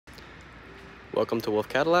Welcome to Wolfe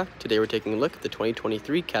Cadillac. Today we're taking a look at the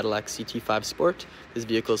 2023 Cadillac CT5 Sport. This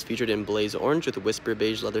vehicle is featured in blaze orange with whisper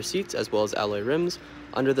beige leather seats as well as alloy rims.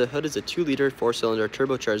 Under the hood is a 2-liter 4-cylinder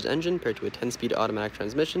turbocharged engine paired to a 10-speed automatic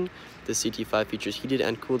transmission. The CT5 features heated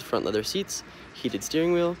and cooled front leather seats, heated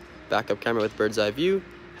steering wheel, backup camera with bird's eye view,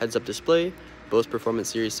 heads-up display, Bose Performance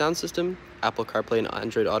Series sound system, Apple CarPlay and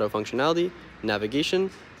Android Auto functionality, navigation,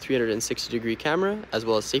 360-degree camera, as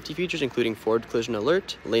well as safety features including forward collision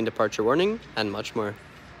alert, lane departure warning, and much more.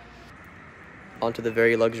 Onto the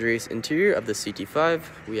very luxurious interior of the CT5,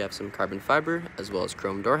 we have some carbon fiber, as well as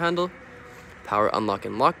chrome door handle, power unlock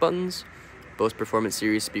and lock buttons, Bose Performance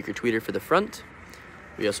Series speaker tweeter for the front.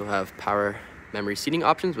 We also have power memory seating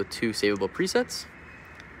options with 2 savable presets,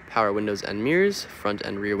 power windows and mirrors, front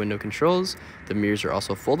and rear window controls. The mirrors are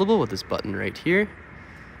also foldable with this button right here.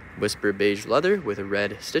 Whisper beige leather with a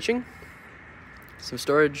red stitching, some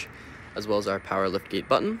storage, as well as our power liftgate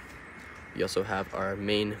button. We also have our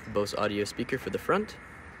main Bose audio speaker for the front,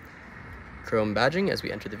 chrome badging as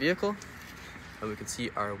we enter the vehicle, and we can see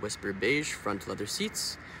our whisper beige front leather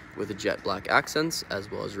seats with jet black accents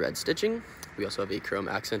as well as red stitching. We also have a chrome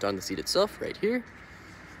accent on the seat itself right here.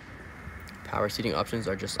 Power seating options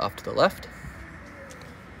are just off to the left.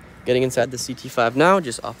 Getting inside the CT5 now,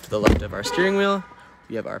 just off to the left of our steering wheel,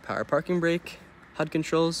 we have our power parking brake, HUD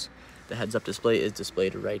controls. The heads-up display is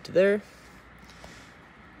displayed right there.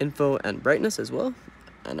 Info and brightness as well,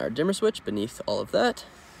 and our dimmer switch beneath all of that.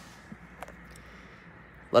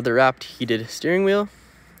 Leather-wrapped heated steering wheel.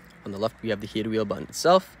 On the left, we have the heated wheel button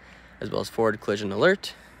itself, as well as forward collision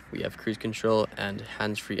alert. We have cruise control and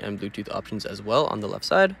hands-free and Bluetooth options as well on the left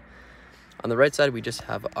side. On the right side, we just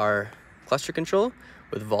have our cluster control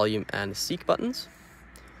with volume and seek buttons.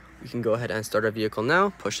 We can go ahead and start our vehicle now.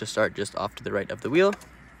 Push to start just off to the right of the wheel.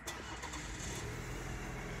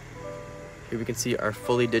 Here we can see our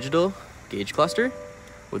fully digital gauge cluster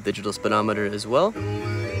with digital speedometer as well.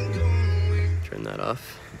 Turn that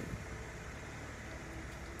off.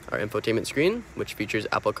 Our infotainment screen, which features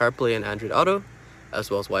Apple CarPlay and Android Auto,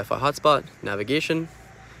 as well as Wi-Fi hotspot, navigation,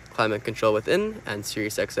 climate control within, and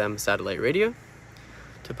Sirius XM satellite radio.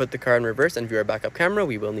 To put the car in reverse and view our backup camera,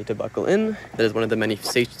 we will need to buckle in. That is one of the many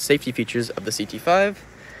safety features of the CT5.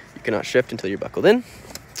 You cannot shift until you're buckled in.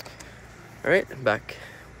 All right, back.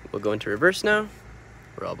 We'll go into reverse now.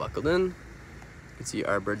 We're all buckled in. You can see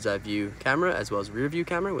our bird's eye view camera as well as rear view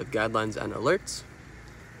camera with guidelines and alerts.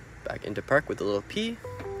 Back into park with a little P,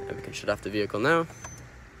 and we can shut off the vehicle now.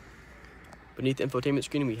 Beneath the infotainment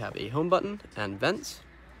screen, we have a home button and vents,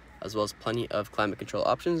 as well as plenty of climate control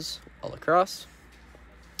options all across.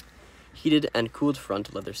 Heated and cooled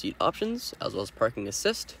front leather seat options, as well as parking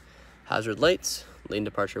assist, hazard lights, lane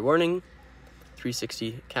departure warning,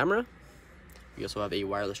 360 camera. We also have a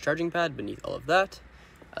wireless charging pad beneath all of that,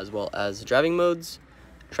 as well as driving modes,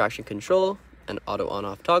 traction control, and auto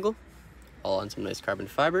on-off toggle, all on some nice carbon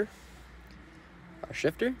fiber. Our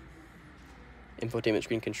shifter, infotainment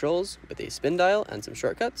screen controls with a spin dial and some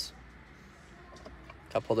shortcuts.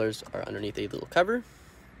 Cup holders are underneath a little cover.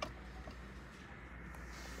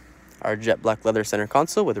 Our jet black leather center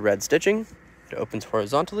console with red stitching. It opens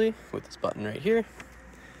horizontally with this button right here.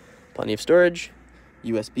 Plenty of storage,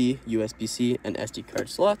 USB, USB-C, and SD card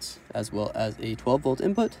slots, as well as a 12-volt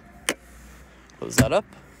input. Close that up.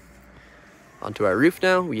 Onto our roof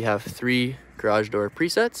now. We have 3 garage door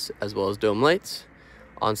presets, as well as dome lights,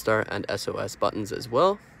 OnStar and SOS buttons as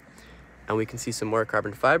well. And we can see some more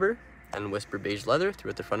carbon fiber and whisper beige leather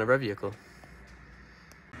throughout the front of our vehicle.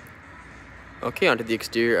 Okay, onto the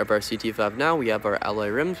exterior of our CT5 now. We have our alloy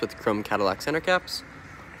rims with chrome Cadillac center caps.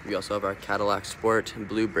 We also have our Cadillac Sport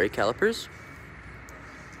blue brake calipers,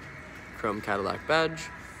 chrome Cadillac badge,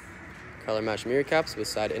 color matched mirror caps with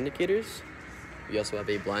side indicators. We also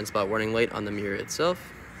have a blind spot warning light on the mirror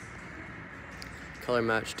itself. Color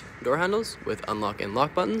matched door handles with unlock and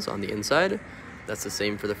lock buttons on the inside. That's the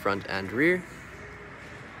same for the front and rear.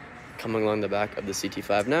 Coming along the back of the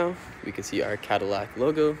CT5 now, we can see our Cadillac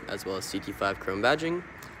logo as well as CT5 chrome badging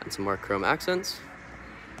and some more chrome accents.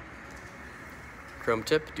 Chrome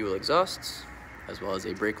tip dual exhausts, as well as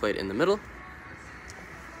a brake light in the middle.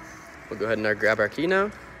 We'll go ahead and grab our key now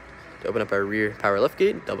to open up our rear power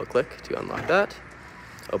liftgate. Double click to unlock that.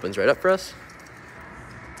 Opens right up for us.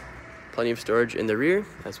 Plenty of storage in the rear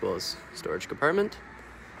as well as storage compartment.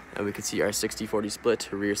 And we can see our 60-40 split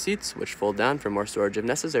rear seats, which fold down for more storage if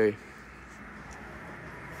necessary.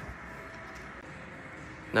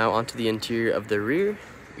 Now onto the interior of the rear.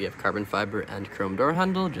 We have carbon fiber and chrome door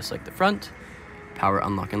handle, just like the front. Power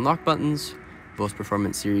unlock and lock buttons. Bose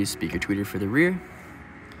Performance Series speaker tweeter for the rear.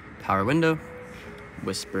 Power window.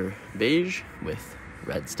 Whisper beige with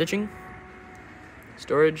red stitching.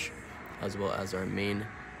 storage, as well as our main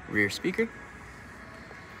rear speaker.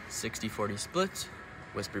 60/40 split,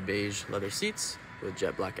 whisper beige leather seats with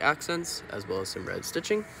jet black accents, as well as some red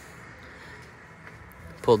stitching.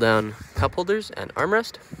 Pull down cup holders and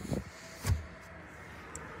armrest.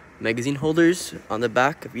 Magazine holders on the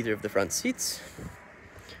back of either of the front seats.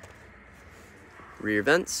 Rear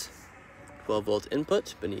vents, 12-volt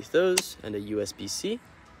input beneath those, and a USB-C.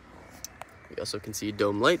 We also can see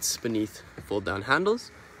dome lights beneath fold-down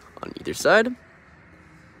handles on either side.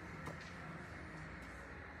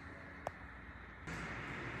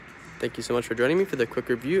 Thank you so much for joining me for the quick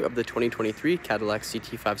review of the 2023 Cadillac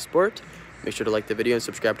CT5 Sport. Make sure to like the video and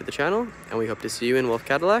subscribe to the channel, and we hope to see you in Wolfe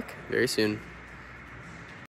Cadillac very soon.